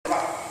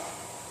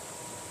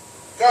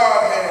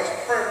God has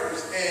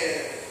purpose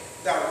and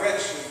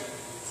direction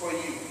for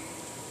you.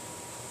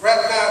 Right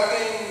now,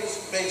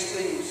 things may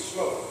seem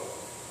slow,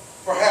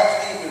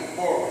 perhaps even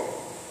boring.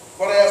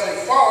 But as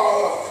a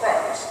follower of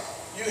Christ,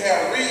 you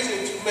have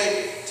reason to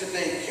make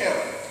today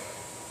count.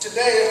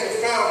 Today is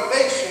the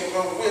foundation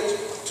on which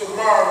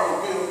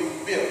tomorrow will be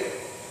built.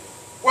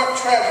 What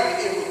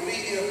tragedy it would be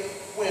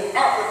if, when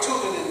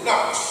opportunity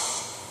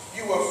knocks,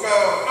 you were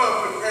found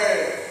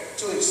unprepared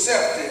to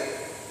accept it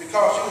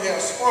because you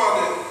have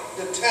squandered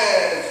the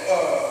times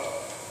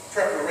of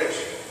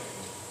preparation.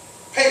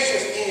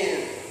 Patience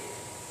in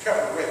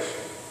preparation.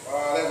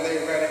 That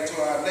lays right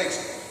into our next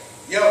one.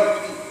 Young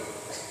people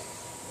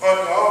are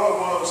the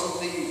only ones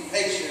who need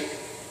patience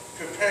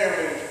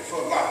preparing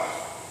for life.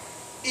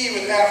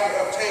 Even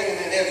after obtaining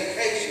an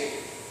education,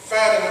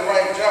 finding the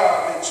right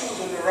job, and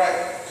choosing the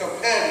right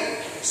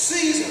companion,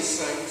 seasoned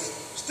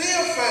saints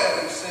still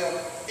find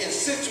themselves in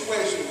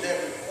situations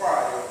that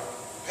require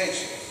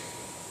patience.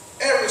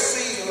 Every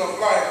season of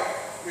life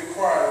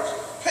requires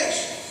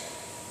patience.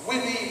 We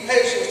need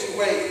patience to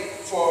wait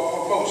for a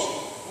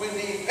promotion. We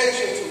need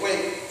patience to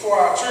wait for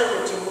our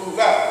children to move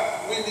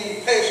out. We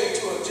need patience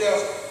to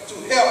adjust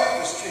to health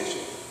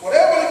restrictions.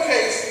 Whatever the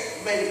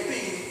case may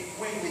be,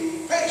 we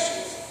need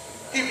patience.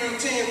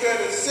 Hebrews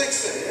 10:36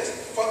 says,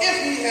 "For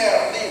if ye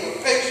have need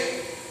of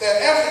patience,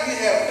 that after ye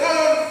have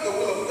done the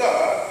will of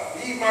God,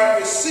 ye might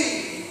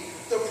receive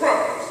the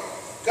promise."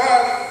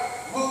 God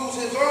moves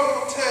his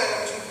own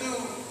time to do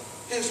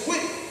his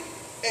will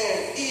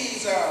and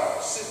ease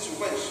our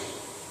situation.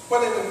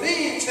 But in the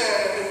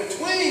meantime, in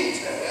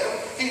between time,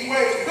 he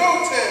wastes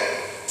no time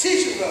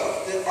teaching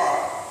us the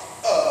art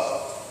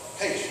of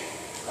patience.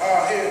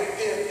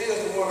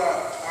 Here's the one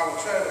I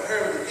was trying to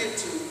hurry to get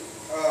to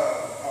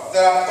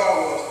that I thought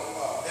was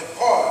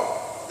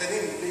important, that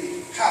needed to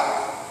be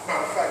highlighted.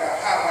 Matter of fact, I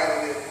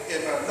highlighted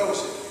it in my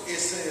notes. It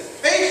says,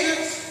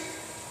 patience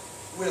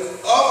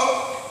with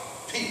other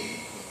people.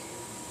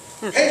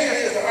 Patience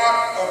is the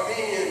art of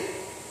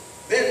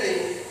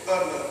bending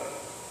under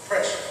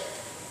pressure.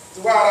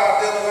 Throughout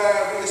our daily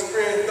lives, we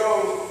experience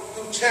those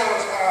who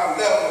challenge our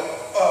level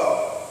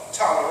of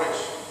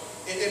toleration.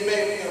 It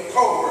may be a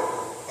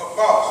co-worker, a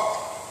boss,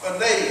 a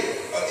neighbor,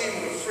 or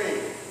even a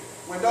friend.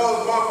 When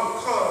those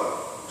moments come,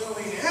 do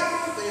we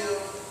handle them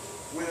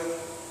with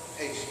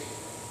patience?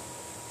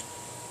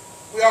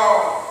 We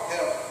all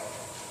have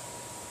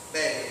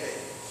bad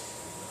days.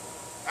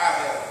 I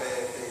have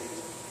bad days.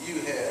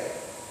 You have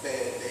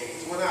bad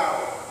days. When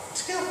our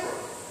temper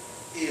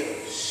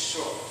is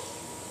short,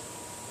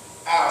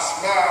 our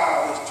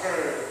smile is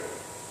turned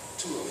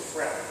to a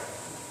frown.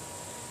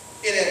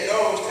 And at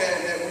those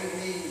times that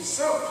we need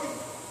some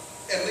people,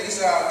 at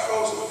least our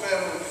closest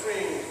family and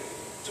friends,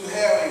 to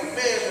have a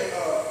measure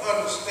of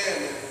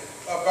understanding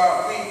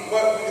about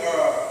what we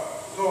are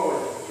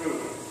going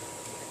through.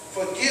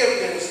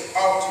 Forgiveness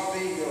ought to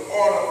be the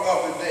order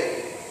of the day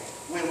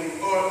when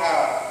we on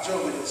our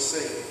Julius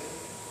Caesar.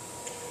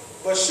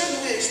 But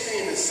shouldn't we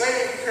extend the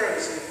same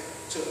courtesy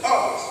to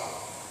others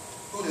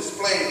who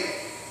display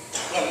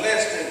a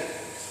less than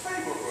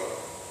favorable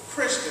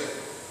Christian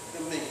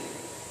demeanor?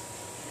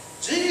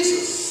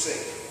 Jesus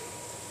said,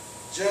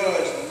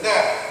 "Judge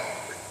not,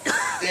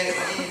 that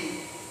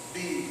ye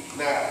be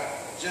not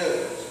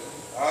judged."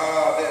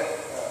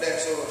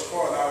 That's so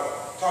important. I was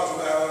talking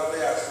about the other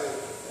day. I said,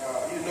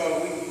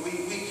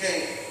 we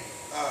can't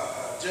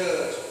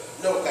judge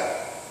nobody.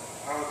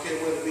 I don't care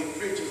whether it be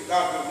preachers,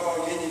 doctors,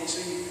 lawyers, UMC,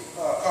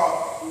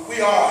 we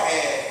all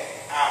had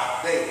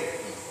our day.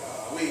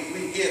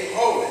 We get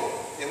holy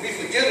and we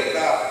forget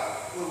about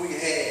when we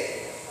had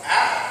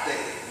our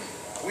day.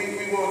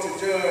 We want to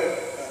judge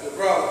the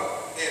brother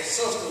and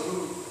sister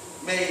who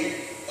made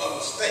a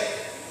mistake.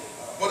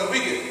 But if we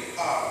could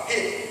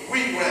hit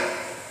rewind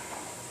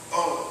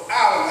on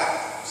our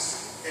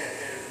lives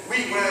and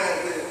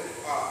rewind with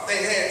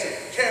they had to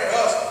carry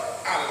us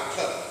out of the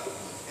club.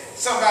 And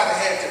somebody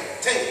had to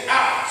take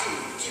our key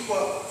to keep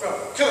us from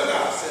killing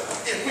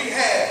ourselves. If we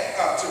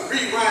had to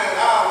rewind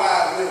our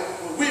lives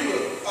when we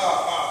were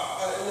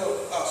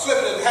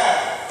slipping and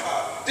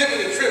high,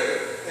 dipping and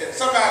tripping, and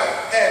somebody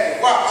had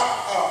to watch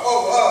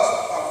over us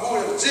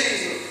who is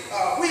Jesus